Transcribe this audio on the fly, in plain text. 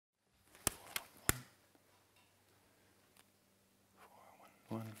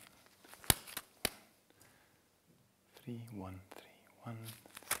3 1 3 1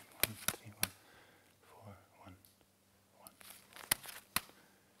 3 1 4 1 1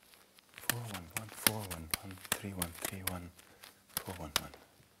 4 1 1 4 1 1 3 1 3 1 4 1 1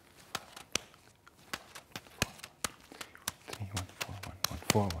 3 1 4 1 1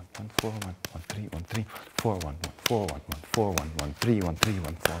 4 1 1 4 1 1 3 1 3 4 1 1 4 1 1 4 1 1 3 1 3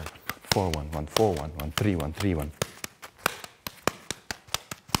 1 4 1 1 4 1 1 3 1 3 1.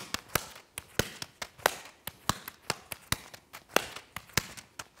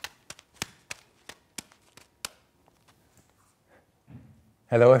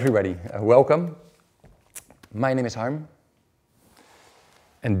 Hello everybody, welcome. My name is Harm,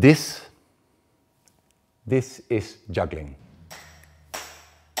 and this is juggling.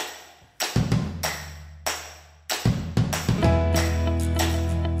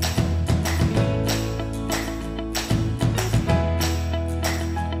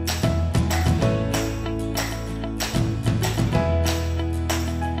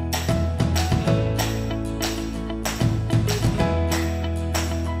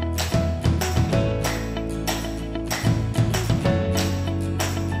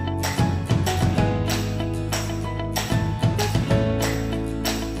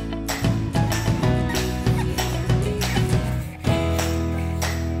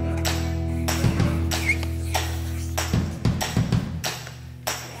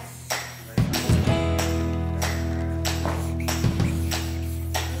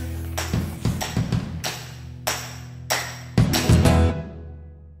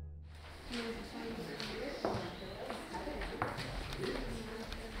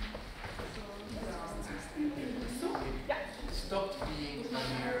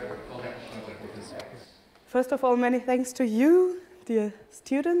 First of all, many thanks to you, dear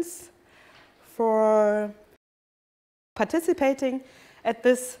students, for participating at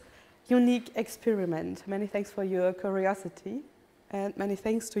this unique experiment. Many thanks for your curiosity, and many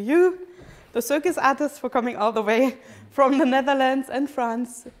thanks to you, the circus artists, for coming all the way from the Netherlands and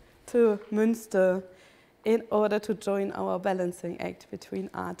France to Münster in order to join our balancing act between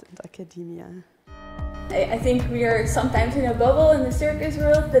art and academia. I think we are sometimes in a bubble in the circus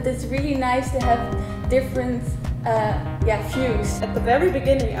world, but it's really nice to have different views. At the very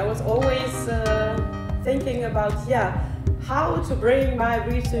beginning, I was always thinking about how to bring my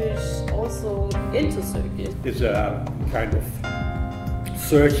research also into circus. It's a kind of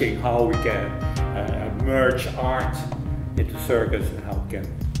searching how we can merge art into circus and how we can,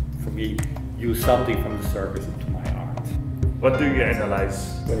 for me, use something from the circus into my art. What do you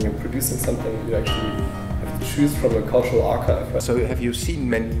analyze? When you're producing something, you actually have to choose from a cultural archive. So have you seen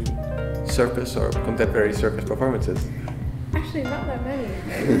many circus or contemporary circus performances? Actually, not that many.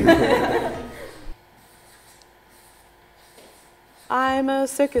 I'm a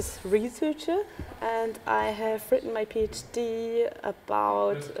circus researcher, and I have written my PhD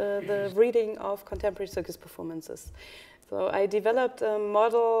about the reading of contemporary circus performances. So I developed a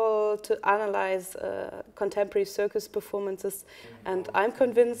model to analyze contemporary circus performances, and I'm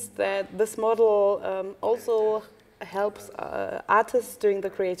convinced that this model also helps artists during the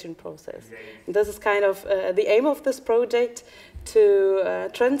creation process. And this is kind of the aim of this project, to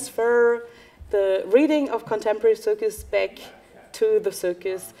transfer the reading of contemporary circus back to the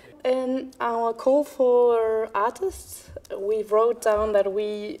circus. In our call for artists, we wrote down that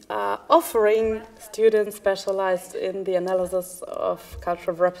we are offering students specialized in the analysis of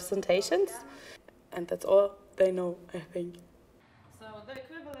cultural representations, and that's all they know, I think. So the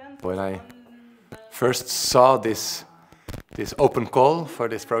equivalent. When I first saw this open call for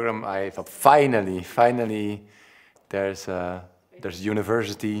this program, I thought, finally, there's a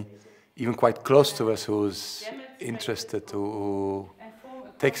university even quite close to us who's interested, who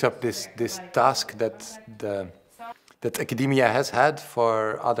takes up this task that academia has had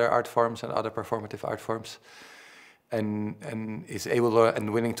for other art forms and other performative art forms, and is able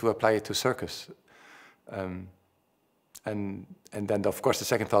and willing to apply it to circus. And then, of course, the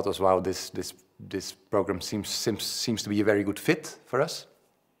second thought was, wow, this program seems to be a very good fit for us.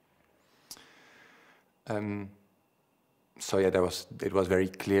 So yeah, it was very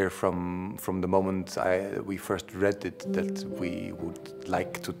clear from the moment we first read it that we would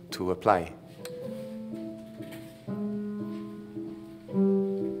like to apply.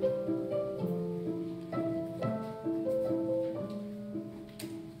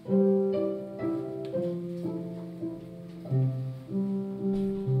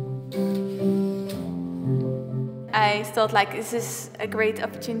 I thought this is a great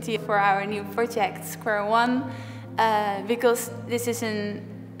opportunity for our new project, Square One, because this is an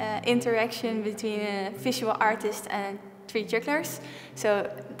interaction between a visual artist and three jugglers. So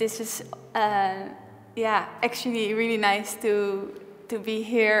this is yeah, actually really nice to be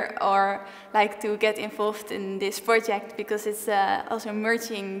here or like to get involved in this project, because it's also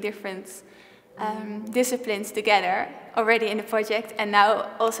merging different disciplines together already in the project, and now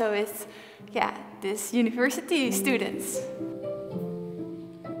also with this university students.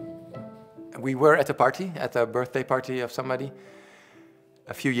 We were at a party, at a birthday party of somebody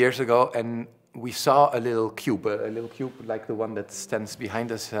a few years ago, and we saw a little cube like the one that stands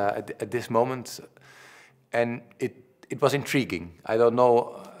behind us at this moment, and it was intriguing. I don't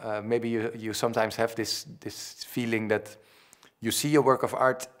know, maybe you sometimes have this feeling that you see a work of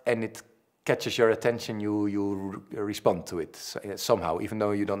art and it catches your attention, you respond to it somehow, even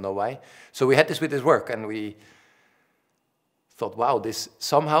though you don't know why. So we had this with this work, and we thought, wow,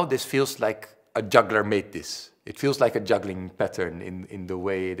 somehow this feels like a juggler made this. It feels like a juggling pattern in the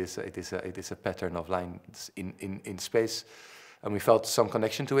way it is a pattern of lines in space, and we felt some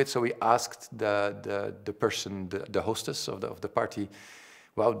connection to it. So we asked the person, the hostess of the party,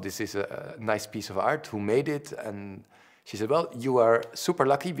 wow, this is a nice piece of art. Who made it? And she said, well, you are super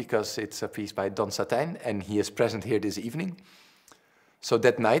lucky because it's a piece by Don Satijn, and he is present here this evening. So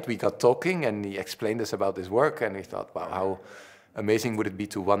that night we got talking, and he explained us about his work, and we thought, wow, how amazing would it be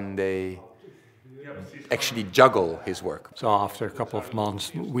to one day actually juggle his work. So after a couple of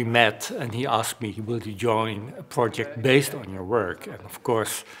months we met, and he asked me, will you join a project based on your work? And of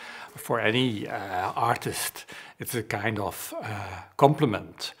course, for any artist, it's a kind of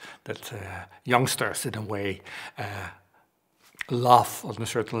compliment that youngsters, in a way, love on a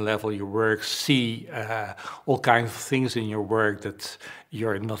certain level your work, see all kinds of things in your work that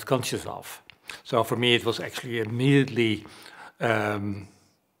you're not conscious of. So for me it was actually immediately,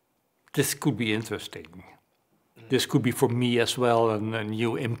 this could be interesting. This could be for me as well a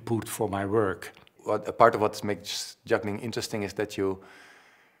new input for my work. A part of what makes juggling interesting is that you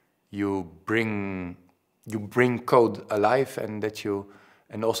bring code alive,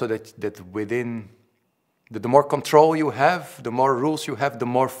 and also that within the more control you have, the more rules you have, the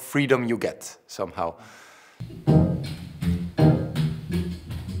more freedom you get somehow.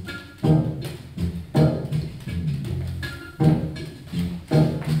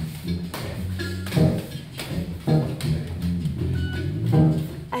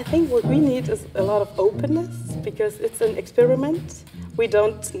 I think what we need is a lot of openness, because it's an experiment. We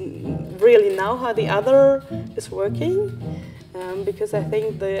don't really know how the other is working, because I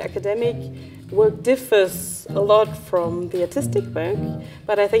think the academic work differs a lot from the artistic work,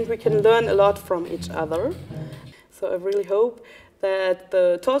 but I think we can learn a lot from each other. So I really hope that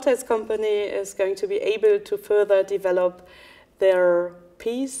the Tortoise company is going to be able to further develop their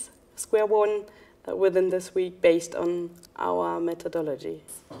piece, Square One, within this week based on our methodology.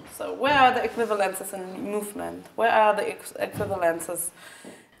 So where are the equivalences in movement? Where are the equivalences?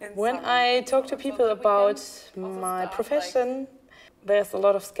 When I talk to people about my profession, there's a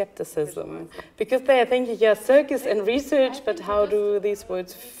lot of skepticism, because they are thinking, yeah, circus and research, but how do these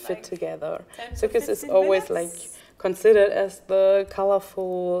words fit together? Circus is always like considered as the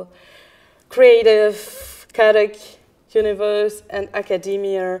colorful, creative, chaotic universe, and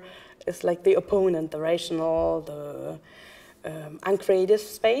academia is like the opponent, the rational, the uncreative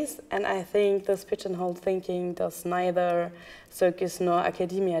space. And I think this pigeonhole thinking does neither circus nor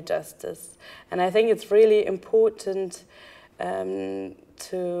academia justice. And I think it's really important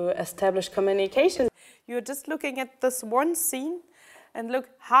to establish communication. You're just looking at this one scene and look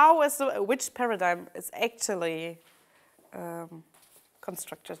how is which paradigm is actually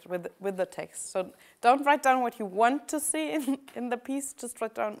constructed with the text. So don't write down what you want to see in the piece, just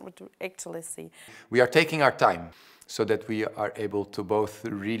write down what you actually see. We are taking our time so that we are able to both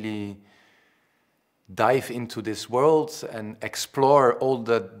really dive into this world and explore all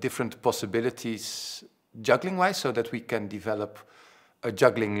the different possibilities juggling-wise, so that we can develop a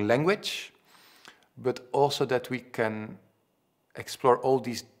juggling language, but also that we can explore all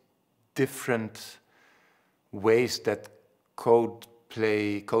these different ways that codes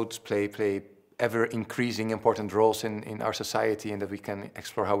play ever increasing important roles in our society, and that we can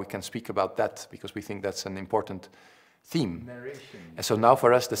explore how we can speak about that, because we think that's an important theme. And so now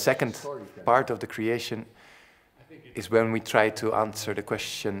for us, the second part of the creation is when we try to answer the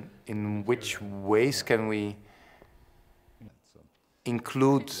question, in which ways can we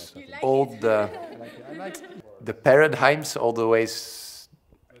include all the paradigms, all the ways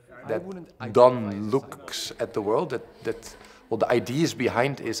that Don looks at the world, that all the ideas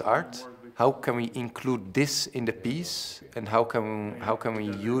behind his art. How can we include this in the piece, and how can we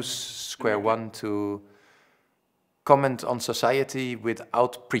use Square One to comment on society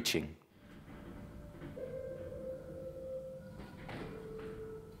without preaching?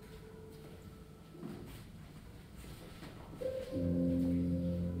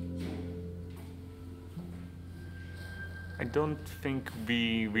 I don't think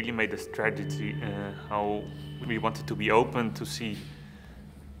we really made a strategy how we wanted to be open to see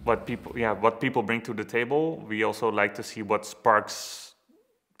what people bring to the table. We also like to see what sparks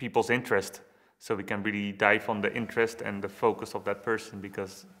people's interest, so we can really dive on the interest and the focus of that person,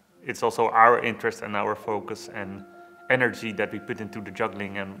 because it's also our interest and our focus and energy that we put into the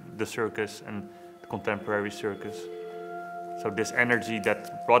juggling and the circus and the contemporary circus. So this energy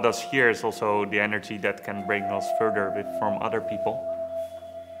that brought us here is also the energy that can bring us further from other people.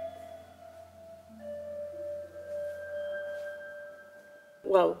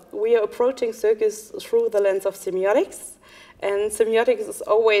 Well, we are approaching circus through the lens of semiotics, and semiotics is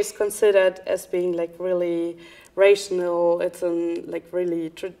always considered as being like really rational. It's a like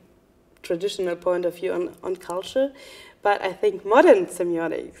really traditional point of view on culture, but I think modern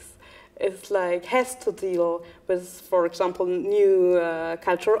semiotics is like has to deal with, for example, new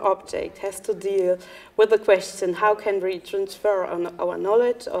cultural object, has to deal with the question, how can we transfer our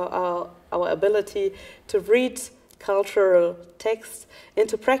knowledge or our ability to read cultural text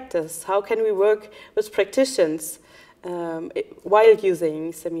into practice? How can we work with practitioners while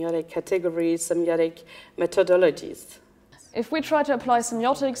using semiotic categories, semiotic methodologies? If we try to apply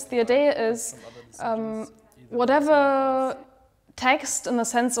semiotics, the idea is whatever text in the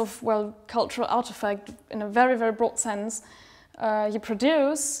sense of, well, cultural artifact in a very, very broad sense you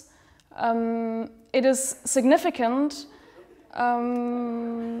produce, it is significant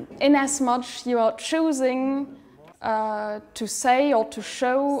in as much you are choosing to say or to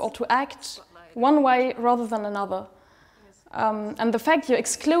show or to act one way rather than another. And the fact you're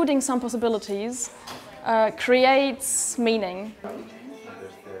excluding some possibilities creates meaning.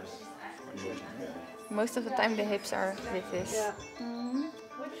 Most of the time the hips are with this. Yeah.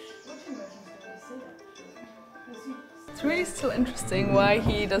 It's really still interesting why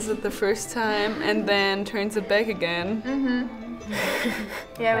he does it the first time and then turns it back again.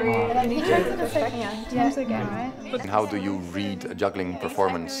 Yeah, when he turns it back again, right? And how do you read a juggling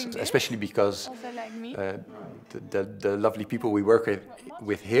performance, especially because the lovely people we work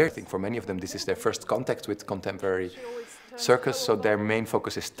with here, I think for many of them this is their first contact with contemporary circus, so their main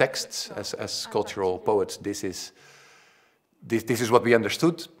focus is texts. As cultural poets, this is what we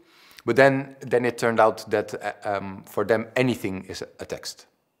understood. But then it turned out that for them anything is a text.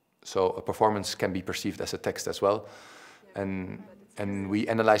 So a performance can be perceived as a text as well, and we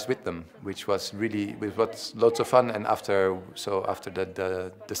analyzed with them, which was lots of fun. And after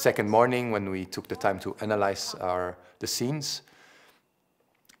the second morning, when we took the time to analyze the scenes,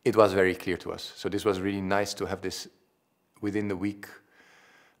 it was very clear to us. So this was really nice to have this within the week,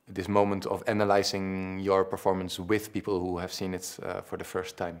 this moment of analyzing your performance with people who have seen it for the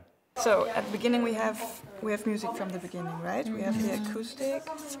first time. So at the beginning we have music from the beginning, right? We have the acoustic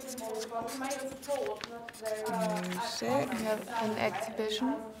music. We have an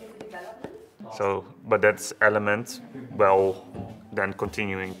exhibition. So, but that's element, well, then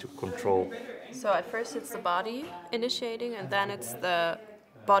continuing to control. So at first it's the body initiating, and then it's the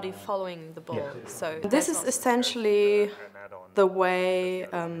body following the ball. Yeah. So this is essentially the way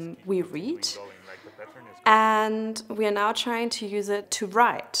we read. And we are now trying to use it to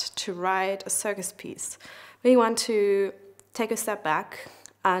write a circus piece. We want to take a step back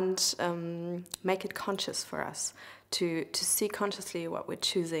and make it conscious for us, to see consciously what we're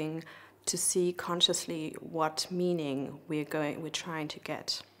choosing, to see consciously what meaning we're trying to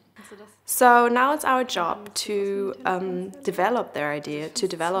get. So now it's our job to develop their idea, to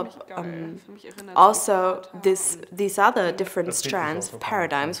develop also these other different strands of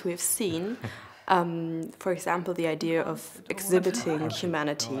paradigms we've seen. For example, the idea of exhibiting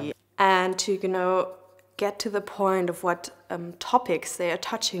humanity, and to get to the point of what topics they are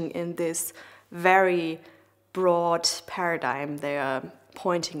touching in this very broad paradigm they are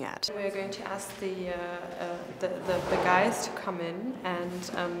pointing at. We're going to ask the guys to come in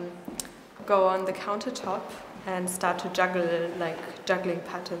and go on the countertop and start to juggle, like juggling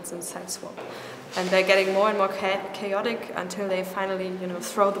patterns and side swap. And they're getting more and more chaotic until they finally,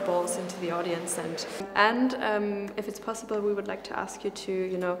 throw the balls into the audience. And if it's possible, we would like to ask you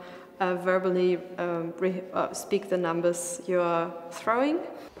to, verbally speak the numbers you're throwing.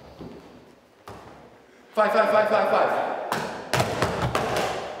 5, 5, 5, 5, 5.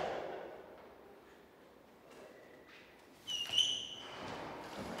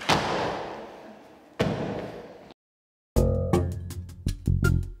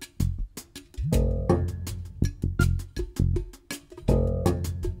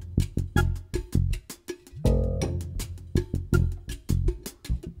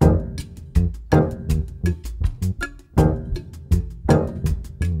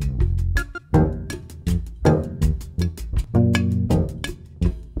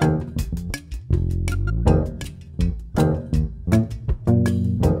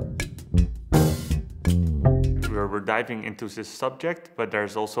 diving into this subject, but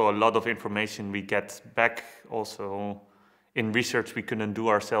there's also a lot of information we get back also in research we couldn't do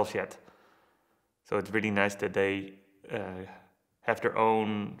ourselves yet. So it's really nice that they have their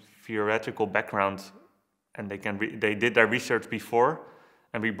own theoretical background, and they did their research before,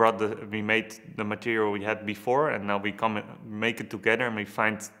 and we made the material we had before, and now we come and make it together, and we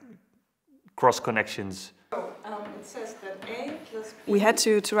find cross connections. It says that A plus B. We had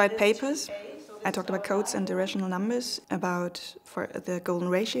to write papers. I talked about codes and irrational numbers, for the golden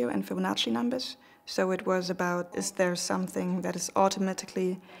ratio and Fibonacci numbers. So it was about, is there something that is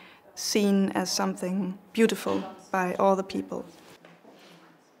automatically seen as something beautiful by all the people?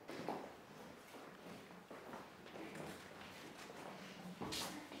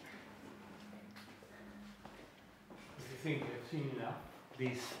 Do you think you've seen enough?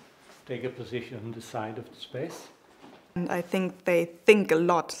 These take a position on the side of the space? And I think they think a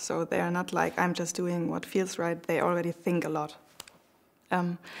lot, so they are not like, I'm just doing what feels right, they already think a lot.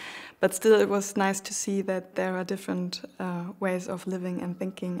 But still it was nice to see that there are different ways of living and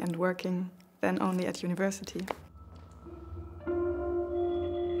thinking and working than only at university.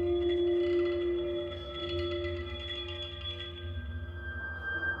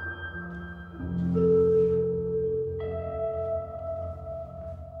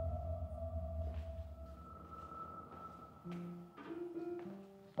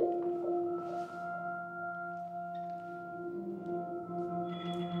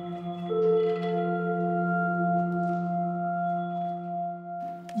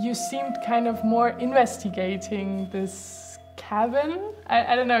 You seemed kind of more investigating this cabin.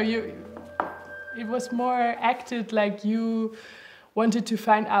 I don't know, it was more acted like you wanted to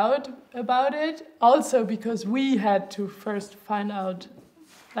find out about it, also because we had to first find out.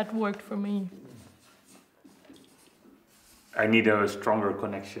 That worked for me. I need a stronger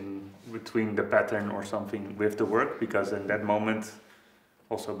connection between the pattern or something with the work, because in that moment,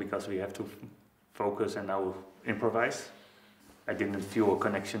 also because we have to focus and now improvise, I didn't feel a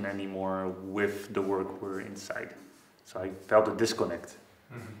connection anymore with the work we're inside. So I felt a disconnect.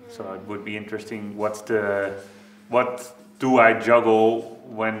 Mm-hmm. So it would be interesting, what do I juggle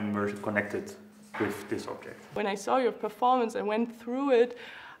when we're connected with this object? When I saw your performance and went through it,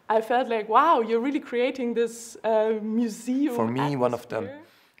 I felt like, wow, you're really creating this museum. For me, atmosphere. One of the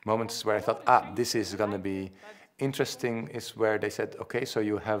moments where I thought, this is going to be interesting is where they said, okay, so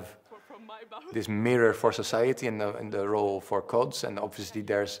you have this mirror for society and the role for codes, and obviously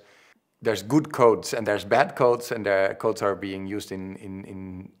there's good codes and there's bad codes, and the codes are being used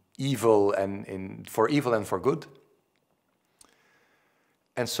in evil and for evil and for good.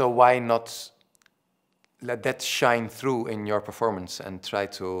 And so why not let that shine through in your performance and try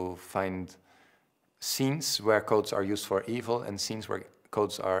to find scenes where codes are used for evil and scenes where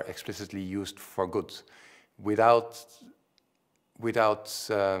codes are explicitly used for good, without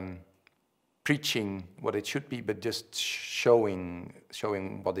preaching what it should be, but just showing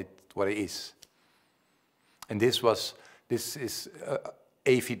what it is. And this is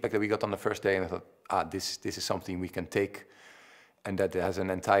a feedback that we got on the first day, and I thought, this is something we can take, and that has an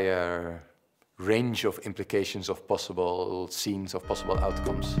entire range of implications of possible scenes, of possible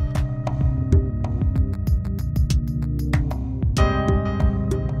outcomes.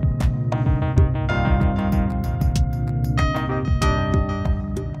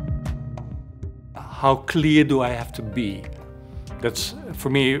 How clear do I have to be? That's,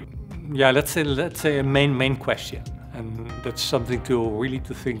 for me, yeah, let's say a main question. And that's something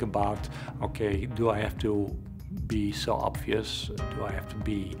to think about. Okay, do I have to be so obvious? Do I have to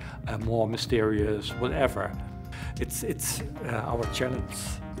be more mysterious? Whatever. It's our challenge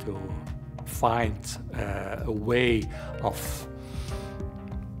to find a way of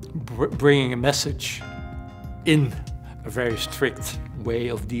bringing a message in a very strict way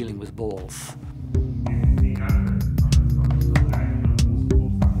of dealing with balls.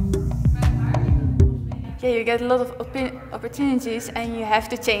 Yeah, you get a lot of opportunities and you have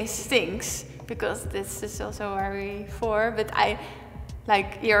to change things, because this is also very for, but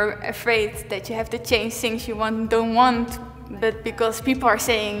you're afraid that you have to change things you don't want, but because people are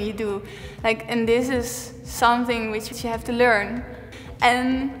saying you do. And this is something which you have to learn.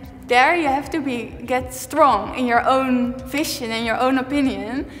 And there you have to get strong in your own vision and your own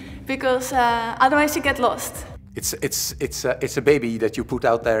opinion, because otherwise you get lost. It's a baby that you put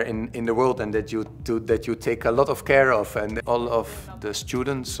out there in the world, and that you take a lot of care of, and all of the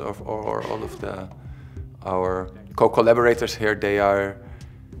students or all of our co-collaborators here, they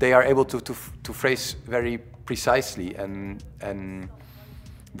are able to phrase very precisely, and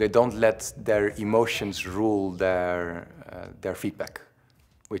they don't let their emotions rule their feedback,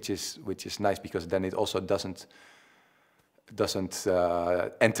 which is nice, because then it also doesn't doesn't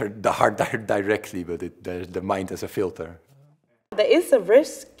enter the heart directly, but the mind as a filter. There is a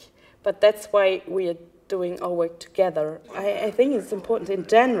risk, but that's why we are doing our work together. I think it's important in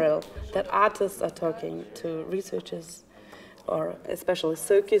general that artists are talking to researchers, or especially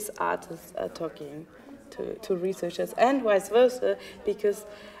circus artists are talking to researchers, and vice versa, because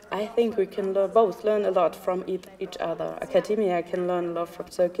I think we can both learn a lot from each other. Academia can learn a lot from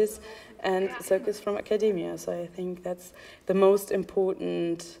circus, and circus from academia. So I think that's the most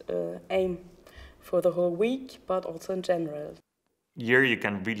important aim for the whole week, but also in general. Here you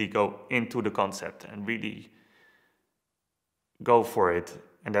can really go into the concept and really go for it.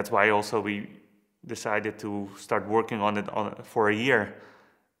 And that's why also we decided to start working on it for a year.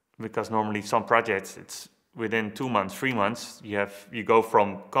 Because normally some projects, it's within 2 months, 3 months, you go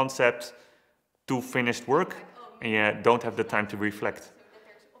from concept to finished work, and you don't have the time to reflect.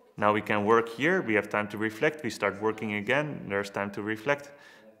 Now we can work here, we have time to reflect, we start working again, there's time to reflect.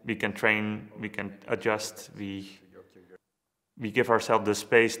 We can train, we can adjust, we give ourselves the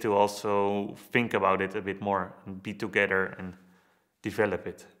space to also think about it a bit more and be together and develop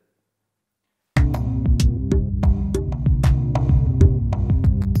it.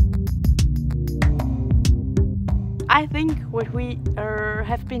 I think what we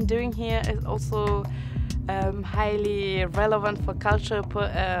have been doing here is also highly relevant for cultural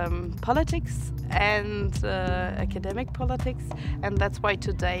politics and academic politics, and that's why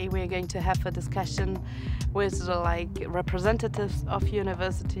today we are going to have a discussion with representatives of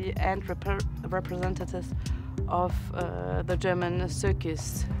university and representatives of the German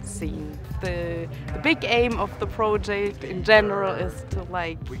circus scene. The big aim of the project in general is to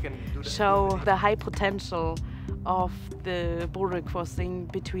show the high potential of the border crossing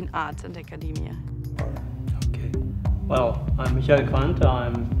between art and academia. Okay. Well, I'm Michael Gruyter.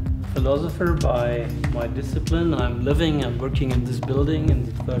 I'm a philosopher by my discipline. I'm living and working in this building in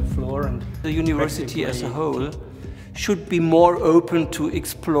the 3rd floor. And the university as a whole should be more open to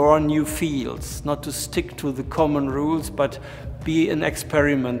explore new fields, not to stick to the common rules, but be an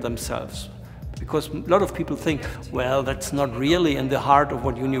experiment themselves. Because a lot of people think, well, that's not really in the heart of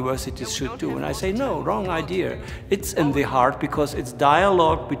what universities should do. And I say, no, wrong idea. It's in the heart because it's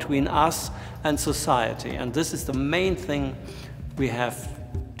dialogue between us and society. And this is the main thing we have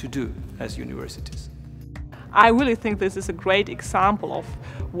to do as universities. I really think this is a great example of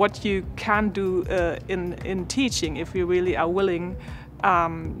what you can do in teaching if you really are willing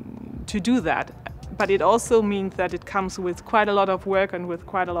to do that. But it also means that it comes with quite a lot of work and with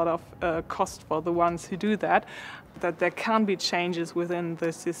quite a lot of cost for the ones who do that there can be changes within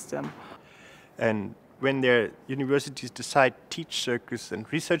the system. And when their universities decide to teach circus and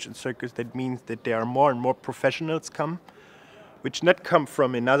research in circus, that means that there are more and more professionals come, which not come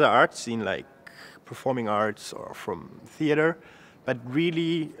from another art scene like performing arts or from theater, but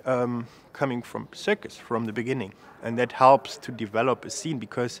really coming from circus from the beginning. And that helps to develop a scene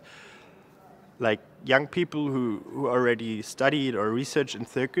because young people who already studied or researched in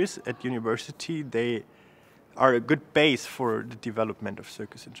circus at university, they are a good base for the development of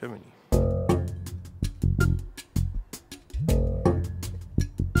circus in Germany.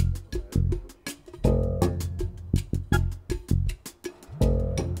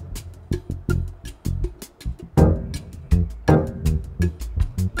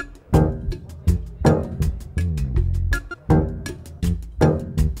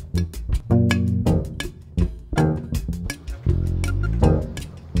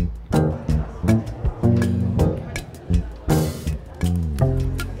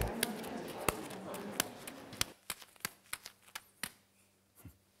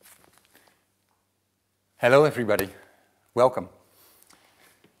 Hello everybody, welcome.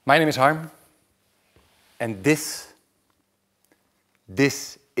 My name is Harm, and this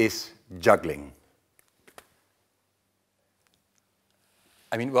is juggling.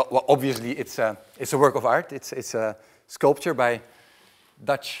 I mean, well obviously it's a work of art. It's a sculpture by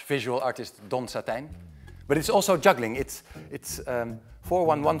Dutch visual artist Don Satijn, but it's also juggling. It's 4-1-1,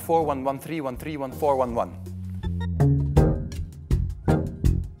 4-1-1, 3-1, 3-1, 4-1-1.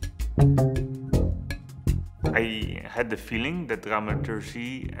 I had the feeling that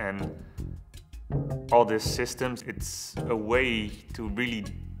dramaturgy and all these systems, it's a way to really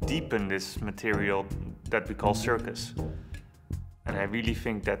deepen this material that we call circus. And I really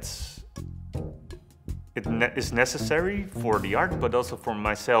think it is necessary for the art, but also for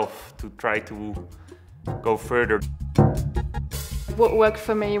myself to try to go further. What worked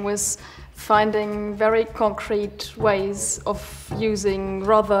for me was finding very concrete ways of using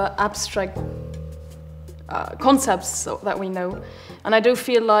rather abstract concepts that we know. And I do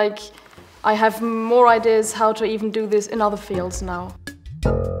feel like I have more ideas how to even do this in other fields now.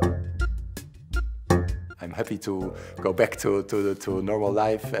 I'm happy to go back to normal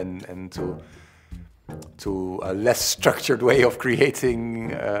life and to a less structured way of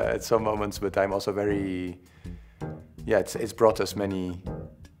creating at some moments, but I'm also very, yeah, it's brought us many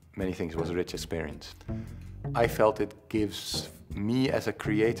things. It was a rich experience. I felt it gives me as a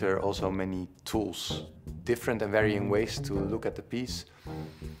creator also many tools, different and varying ways to look at the piece,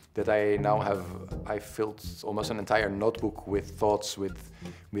 that I now have. I filled almost an entire notebook with thoughts, with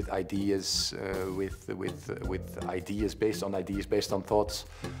ideas, with ideas based on thoughts.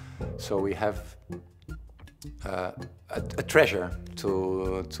 So we have a treasure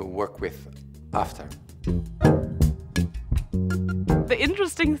to work with after. The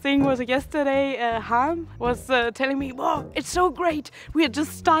interesting thing was yesterday, Harm was telling me, "Wow, it's so great, we are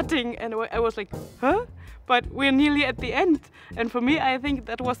just starting," and I was like, "Huh?" But we're nearly at the end. And for me, I think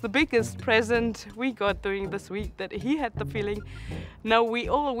that was the biggest present we got during this week, that he had the feeling, now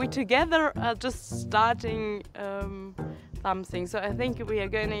we together are just starting something. So I think we are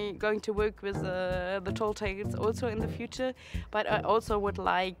going to work with the tall tales also in the future, but I also would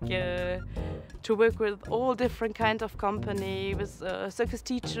like to work with all different kinds of company, with circus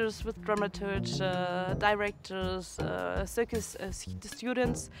teachers, with dramaturgs, directors, circus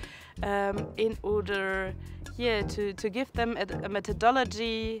students, in order, yeah, to give them a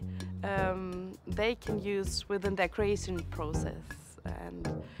methodology they can use within their creation process.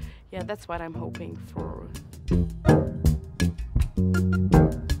 And yeah, that's what I'm hoping for.